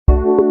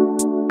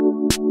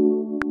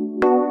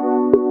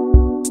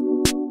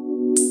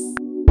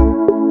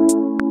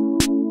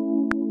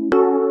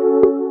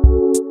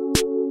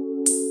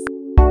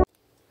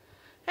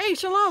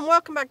Shalom,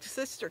 welcome back to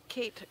Sister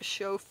Kate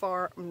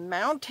Shofar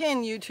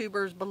Mountain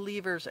YouTubers,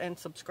 believers, and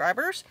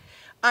subscribers.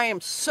 I am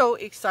so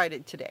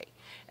excited today,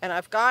 and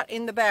I've got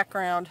in the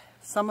background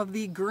some of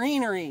the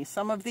greenery,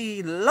 some of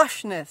the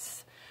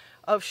lushness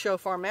of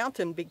Shofar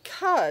Mountain,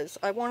 because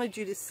I wanted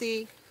you to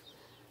see,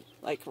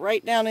 like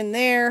right down in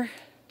there,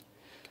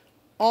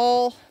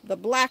 all the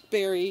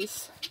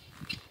blackberries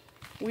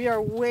we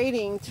are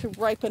waiting to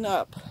ripen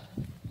up.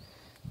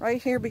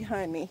 Right here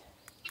behind me.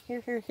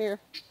 Here.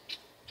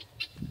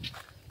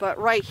 But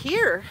right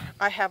here,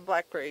 I have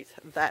blackberries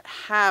that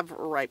have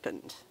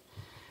ripened.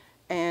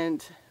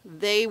 And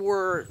they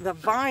were the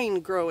vine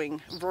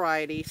growing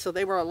variety. So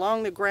they were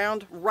along the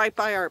ground right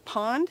by our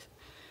pond.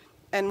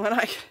 And when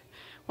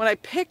I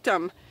picked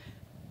them,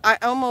 I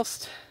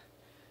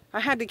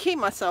had to keep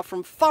myself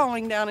from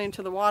falling down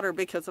into the water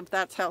because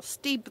that's how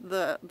steep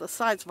the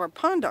sides of our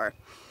pond are.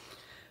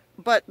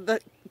 But the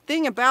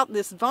thing about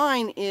this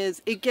vine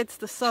is it gets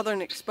the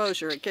southern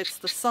exposure. It gets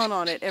the sun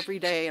on it every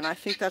day, and I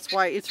think that's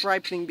why it's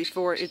ripening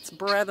before its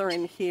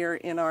brethren here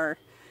in our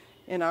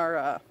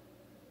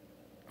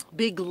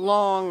big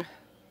long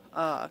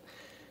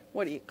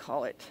what do you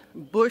call it?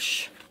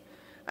 Bush?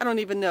 I don't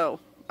even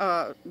know.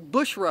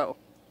 Bush row,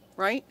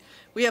 right?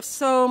 We have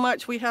so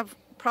much. We have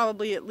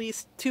probably at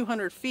least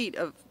 200 feet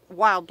of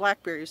wild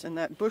blackberries in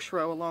that bush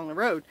row along the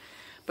road.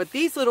 But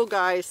these little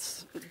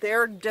guys,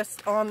 they're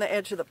just on the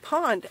edge of the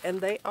pond, and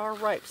they are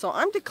ripe. So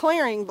I'm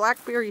declaring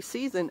blackberry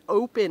season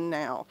open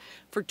now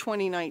for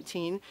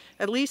 2019,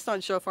 at least on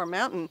Shofar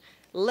Mountain.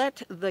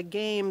 Let the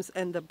games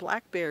and the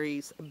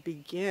blackberries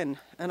begin.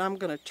 And I'm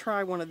going to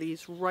try one of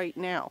these right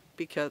now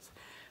because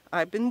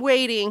I've been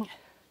waiting.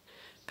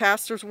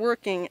 Pastor's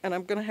working, and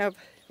I'm going to have,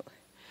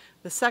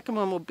 the second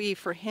one will be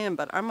for him,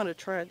 but I'm going to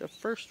try the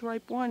first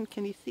ripe one.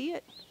 Can you see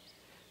it?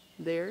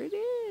 There it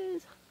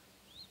is.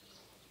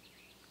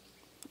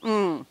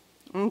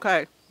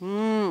 Okay.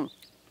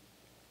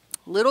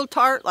 Little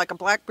tart like a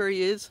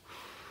blackberry is.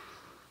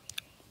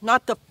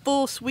 Not the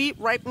full sweet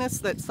ripeness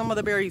that some of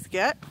the berries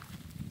get,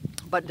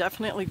 but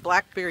definitely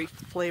blackberry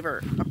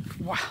flavor.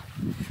 Wow.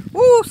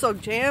 Ooh, so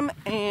jam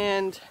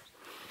and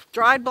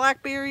dried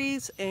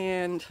blackberries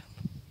and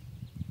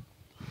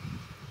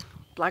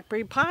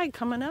blackberry pie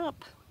coming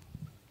up.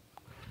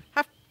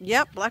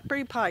 Yep,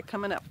 blackberry pie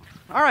coming up.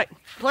 All right.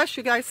 Bless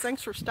you guys.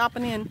 Thanks for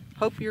stopping in.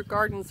 Hope your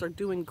gardens are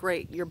doing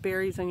great. Your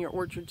berries and your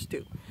orchards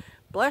too.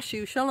 Bless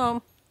you.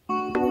 Shalom.